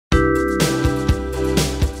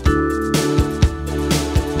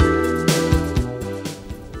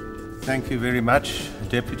Thank you very much,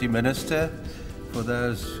 Deputy Minister, for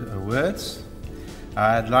those words.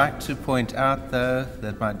 I'd like to point out, though,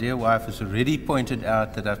 that my dear wife has already pointed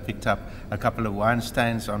out that I've picked up a couple of wine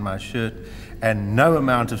stains on my shirt, and no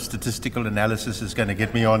amount of statistical analysis is going to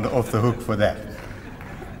get me off the hook for that.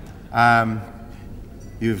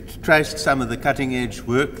 You've traced some of the cutting-edge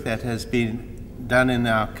work that has been done in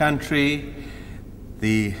our country,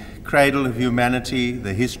 the cradle of humanity,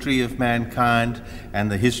 the history of mankind,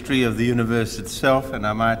 and the history of the universe itself. And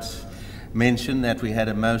I might mention that we had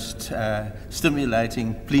a most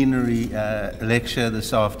stimulating plenary lecture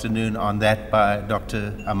this afternoon on that by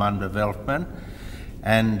Dr. Amanda Veltman.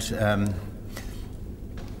 And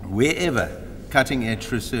wherever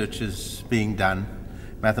cutting-edge research is being done,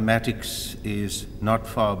 mathematics is not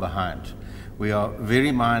far behind. We are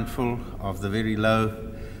very mindful of the very low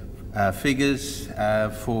figures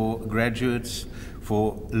for graduates,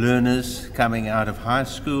 for learners coming out of high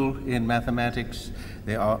school in mathematics.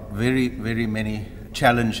 There are very, very many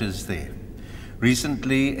challenges there.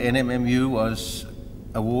 Recently, NMMU was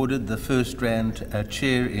awarded the first Rand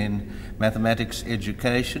chair in mathematics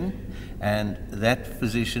education, and that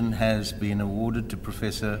position has been awarded to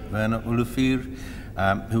Professor Werner Olivier,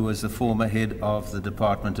 who was the former head of the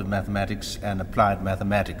Department of Mathematics and Applied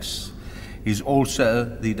Mathematics. He's also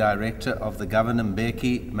the director of the Governor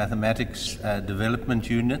Mbeki Mathematics Development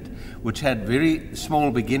Unit, which had very small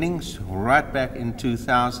beginnings right back in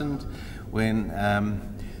 2000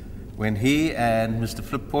 when he and Mr.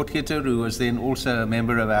 Flip Potgieter, who was then also a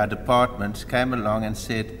member of our department, came along and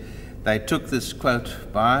said, they took this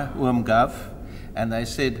quote by OomGov, and they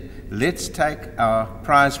said, let's take our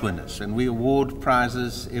prize winners, and we award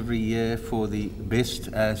prizes every year for the best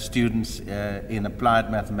students in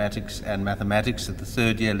applied mathematics and mathematics at the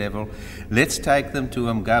third year level. Let's take them to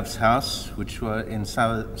OomGov's house, which were in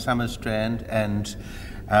Summerstrand, and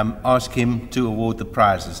ask him to award the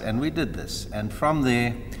prizes. And we did this, and from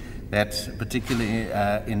there, that particular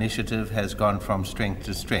initiative has gone from strength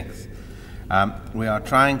to strength. We are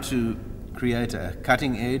trying to create a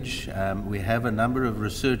cutting edge. We have a number of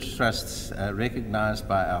research trusts recognized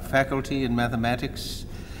by our faculty in mathematics.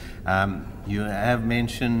 You have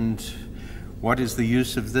mentioned what is the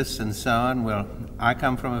use of this and so on. Well, I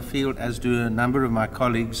come from a field, as do a number of my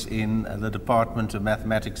colleagues in the Department of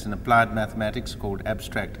Mathematics and Applied Mathematics, called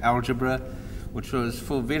abstract algebra, which was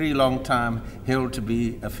for a very long time held to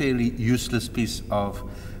be a fairly useless piece of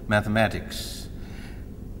mathematics.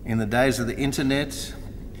 In the days of the internet,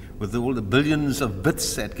 with all the billions of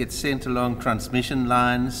bits that get sent along transmission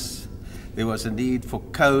lines, there was a need for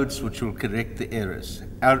codes which will correct the errors.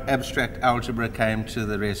 Our abstract algebra came to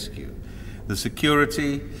the rescue. The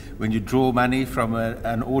security, when you draw money from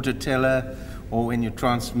an auto teller, or when you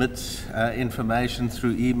transmit information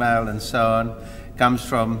through email and so on, comes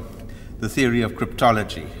from the theory of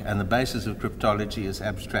cryptology, and the basis of cryptology is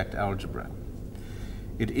abstract algebra.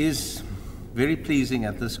 It is very pleasing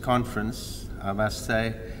at this conference, I must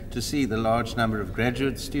say, to see the large number of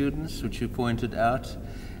graduate students, which you pointed out,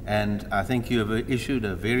 and I think you have issued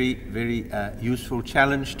a very, very useful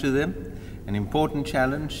challenge to them, an important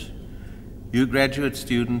challenge. You graduate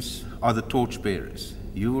students are the torchbearers.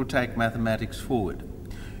 You will take mathematics forward.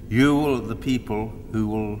 You are the people who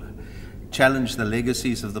will challenge the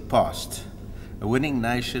legacies of the past. A winning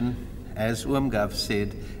nation, as OomGov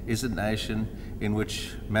said, is a nation in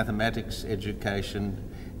which mathematics education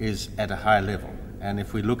is at a high level. And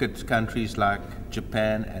if we look at countries like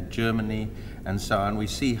Japan and Germany and so on, we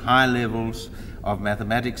see high levels of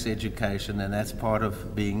mathematics education, and that's part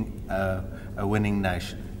of being a winning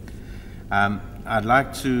nation. I'd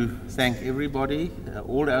like to thank everybody,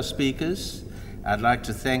 all our speakers. I'd like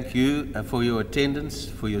to thank you for your attendance,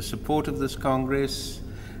 for your support of this Congress.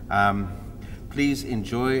 Please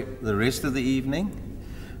enjoy the rest of the evening.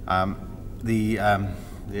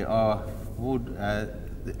 There are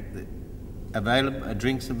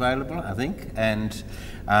drinks available, I think, and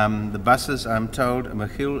the buses, I'm told,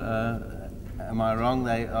 Michiel, am I wrong,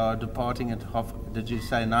 they are departing at did you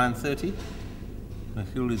say 9:30?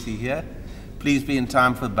 Michiel, is he here? Please be in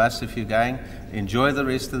time for the bus if you're going. Enjoy the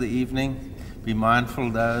rest of the evening. Be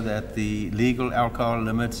mindful, though, that the legal alcohol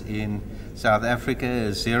limit in South Africa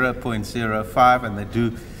is 0.05, and they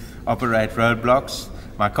do operate roadblocks.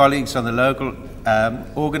 My colleagues on the local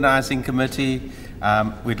organizing committee,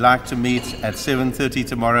 we'd like to meet at 7:30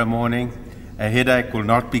 tomorrow morning. A headache will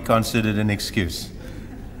not be considered an excuse.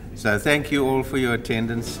 So thank you all for your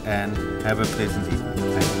attendance, and have a pleasant evening.